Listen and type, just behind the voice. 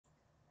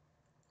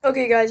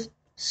Okay, guys.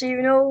 So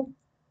you know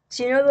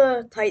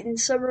the Titan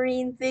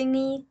submarine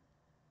thingy?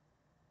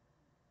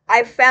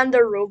 I found a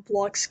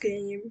Roblox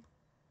game.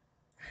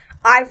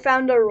 I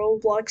found a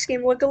Roblox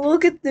game.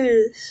 Look at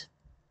this.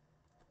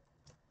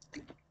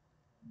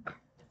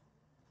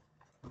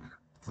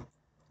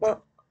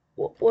 What?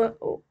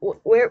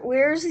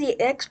 Where's the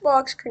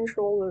Xbox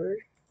controller?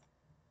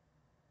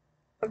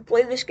 I've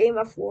played this game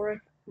before,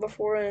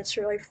 and it's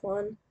really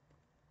fun.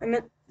 I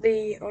met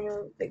the owner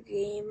of the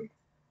game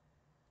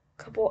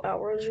a couple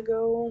hours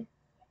ago.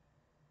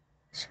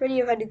 This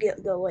video had to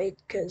get delayed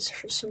because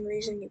for some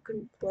reason you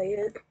couldn't play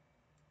it.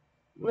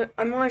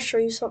 I'm gonna show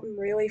you something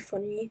really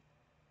funny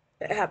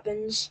that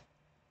happens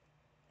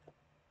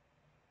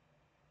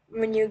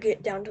when you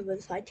get down to the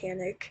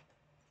Titanic.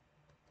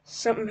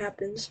 Something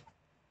happens.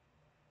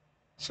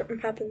 Something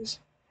happens.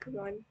 Come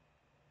on.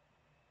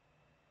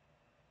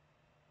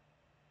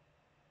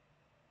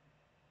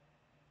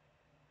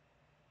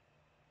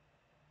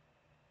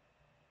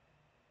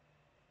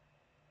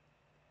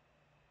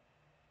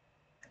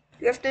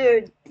 You have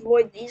to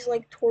avoid these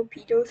like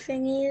torpedo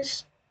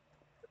thingies.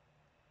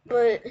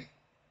 But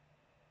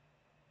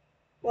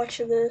watch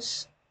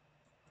this.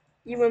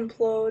 You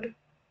implode.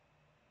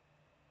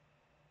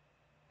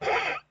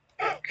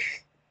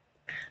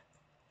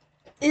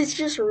 It's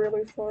just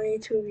really funny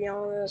to be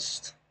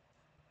honest.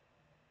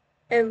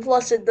 And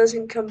plus it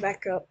doesn't come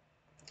back up.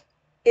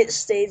 It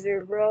stays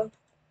there, bro.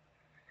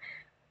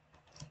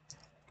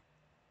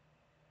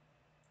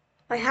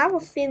 I have a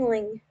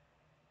feeling,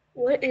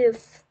 what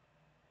if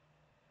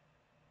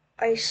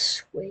I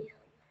swim?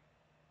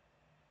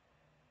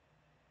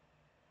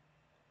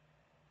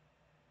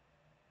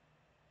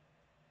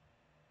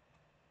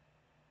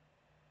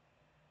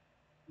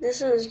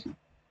 This is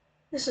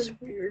this is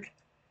weird.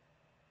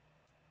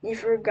 You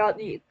forgot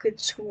that you could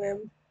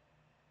swim.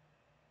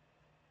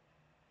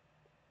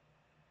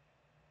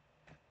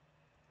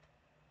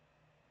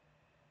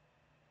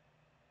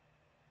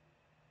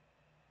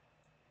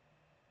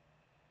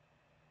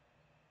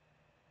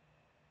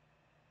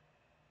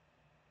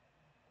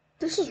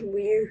 This is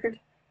weird.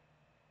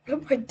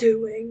 What am I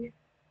doing?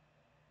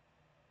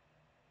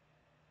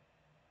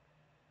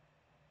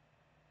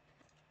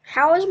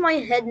 How is my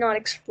head not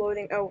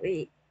exploding? Oh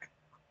wait.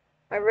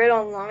 I read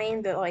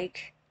online that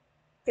like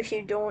if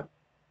you don't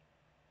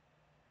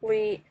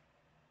wait,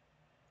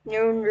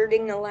 no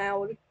nerding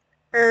allowed.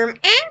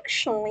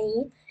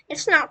 Actually,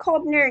 it's not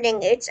called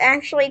nerding. It's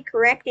actually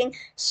correcting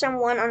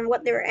someone on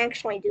what they're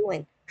actually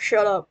doing.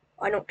 Shut up.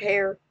 I don't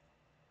care.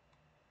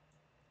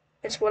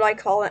 It's what I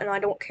call it, and I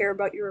don't care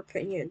about your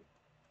opinion.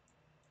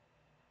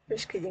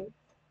 Just kidding.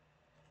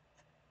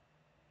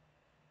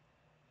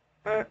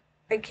 Uh,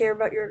 I care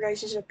about your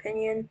guys'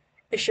 opinion.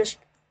 It's just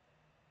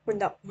when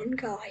that one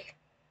guy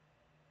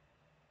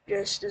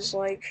just is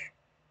like,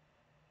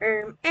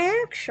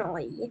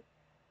 actually,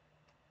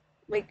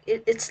 like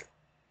it's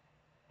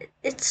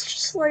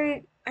just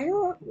like I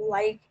don't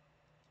like.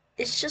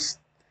 It's just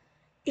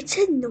it's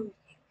annoying.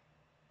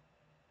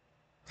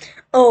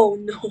 Oh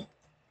no,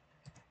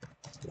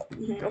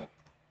 no,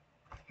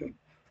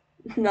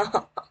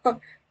 nah,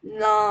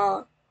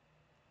 nah.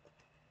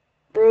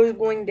 Bro's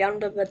going down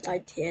to the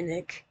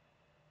Titanic.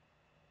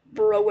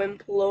 Bro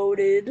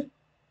imploded.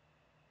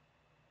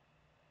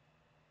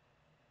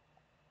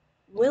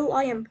 Will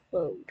I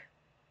implode?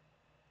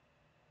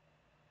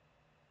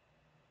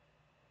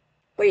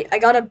 Wait, I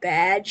got a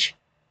badge.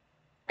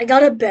 I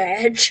got a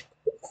badge.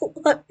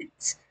 What?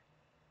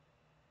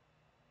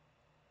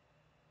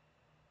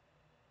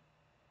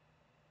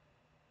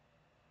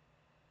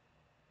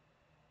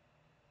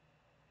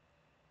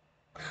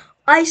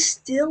 I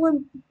still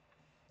am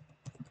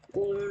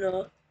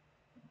Luna.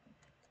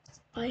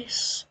 I,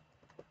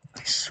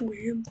 I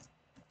swam.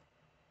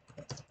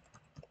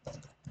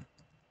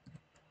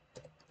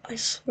 I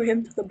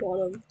swam to the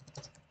bottom.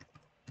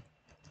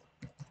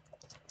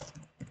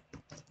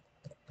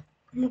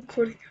 I'm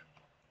recording.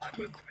 I'm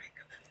recording.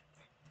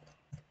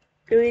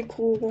 Really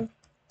cool.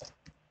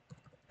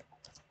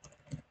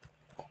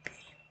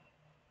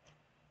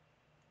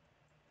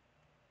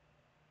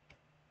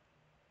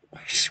 I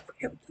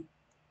swam.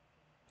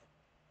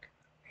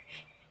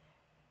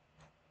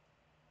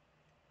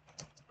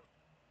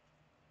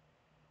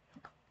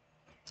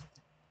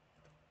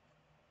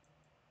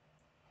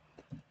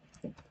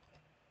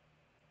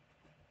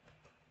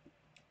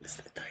 It's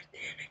the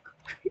Titanic.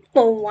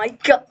 Oh my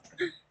god.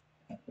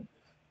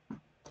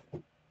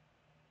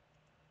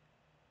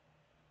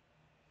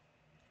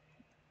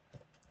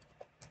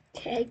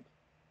 Okay.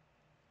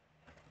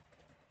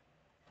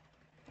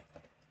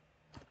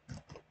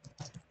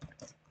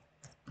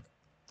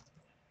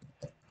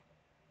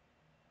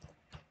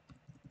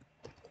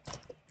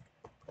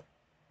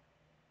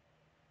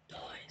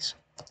 Dies.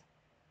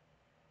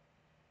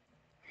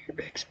 Your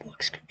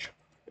Xbox controller.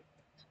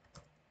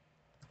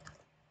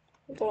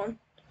 Hold on.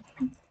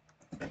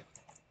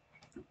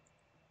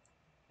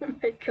 Oh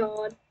my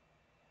god.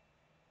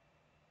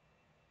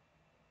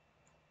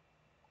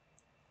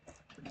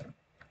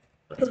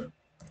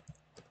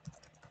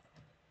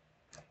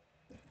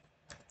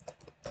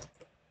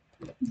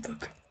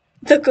 The,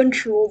 the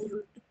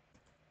controller.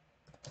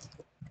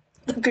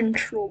 The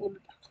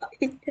controller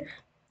died.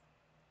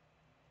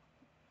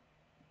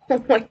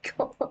 Oh my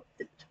god.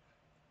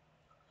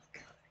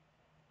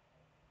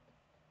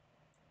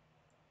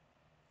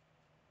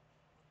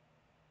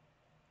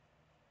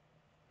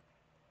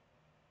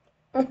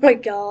 Oh my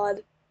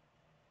god.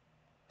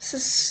 This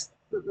is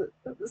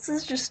this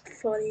is just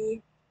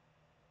funny.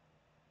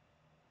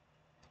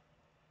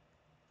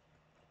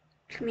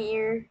 Come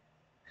here.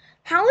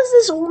 How is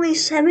this only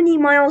 70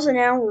 miles an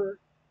hour?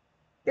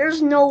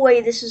 There's no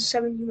way this is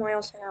 70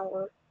 miles an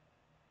hour.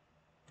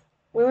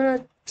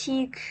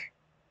 Lunatic,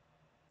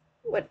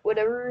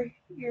 whatever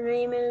your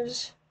name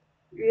is,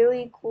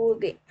 really cool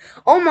game.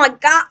 Oh my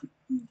god!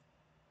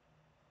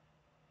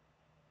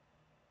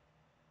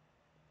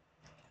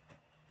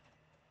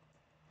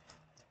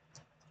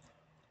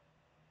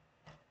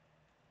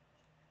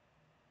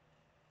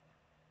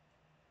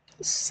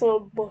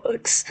 Sub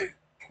bucks.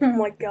 Oh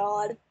my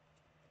god.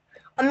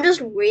 I'm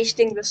just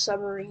wasting the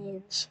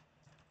submarines.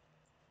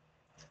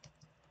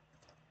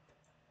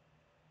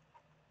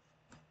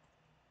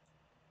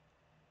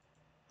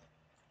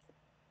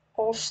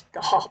 I'll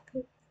stop.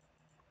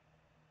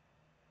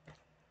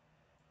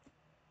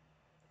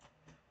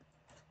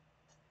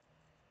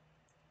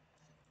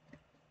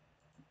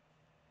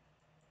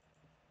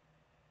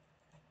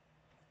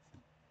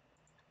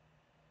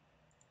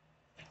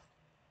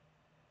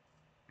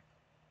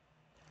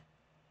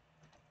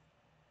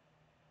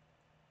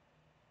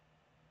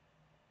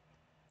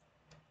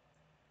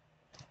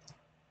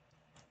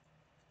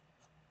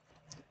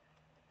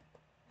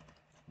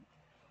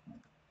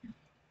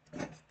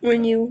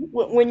 When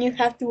you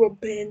have to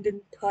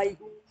abandon Titans.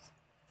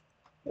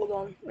 Hold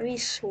on, let me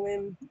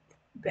swim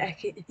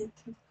back in.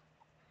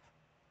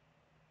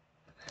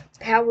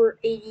 Power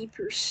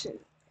 80%.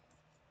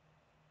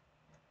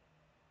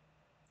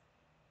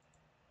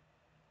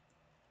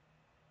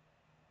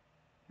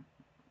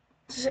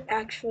 Does it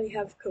actually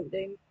have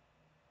coding?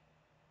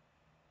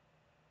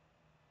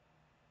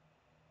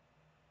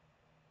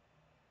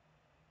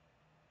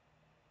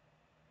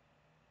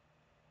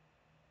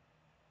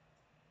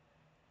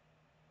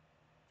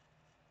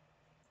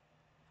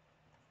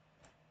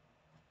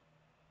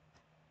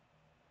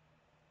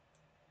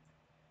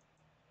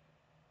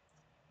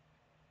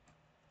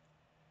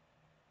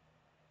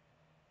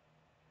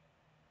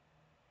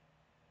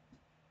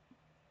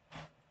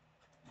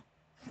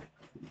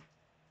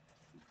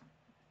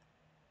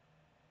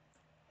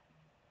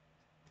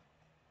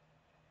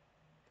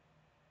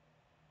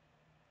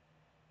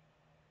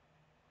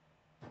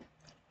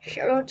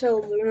 Shout out to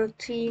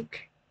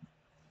Lunatic.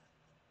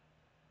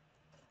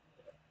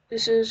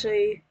 This is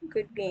a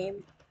good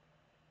game.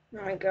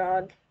 Oh my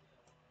god.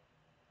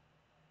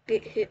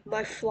 Get hit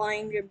by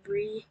flying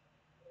debris.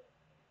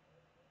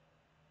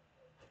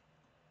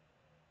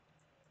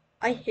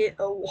 I hit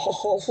a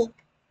wall.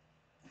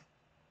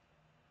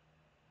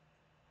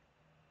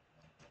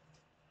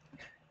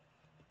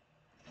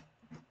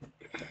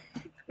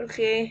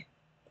 Okay,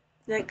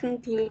 that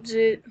concludes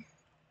it.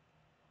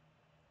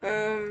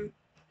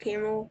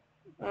 Camel,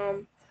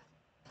 um,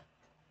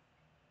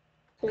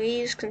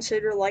 please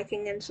consider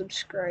liking and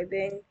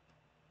subscribing.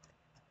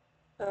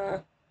 Uh,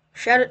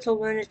 Shout out to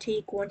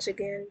Lunatic once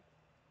again.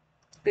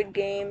 Good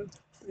game,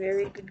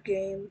 very good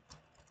game.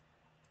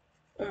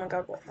 Oh my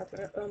god, what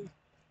happened?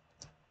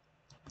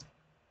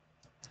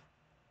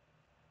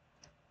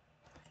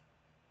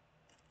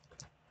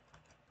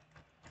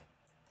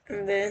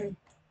 And then,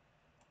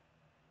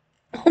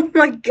 oh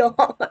my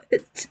god,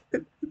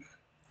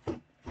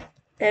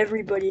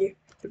 everybody,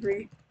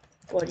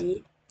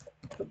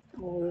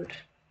 would.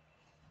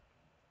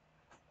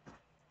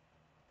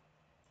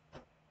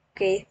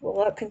 Okay,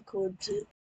 well that concludes it.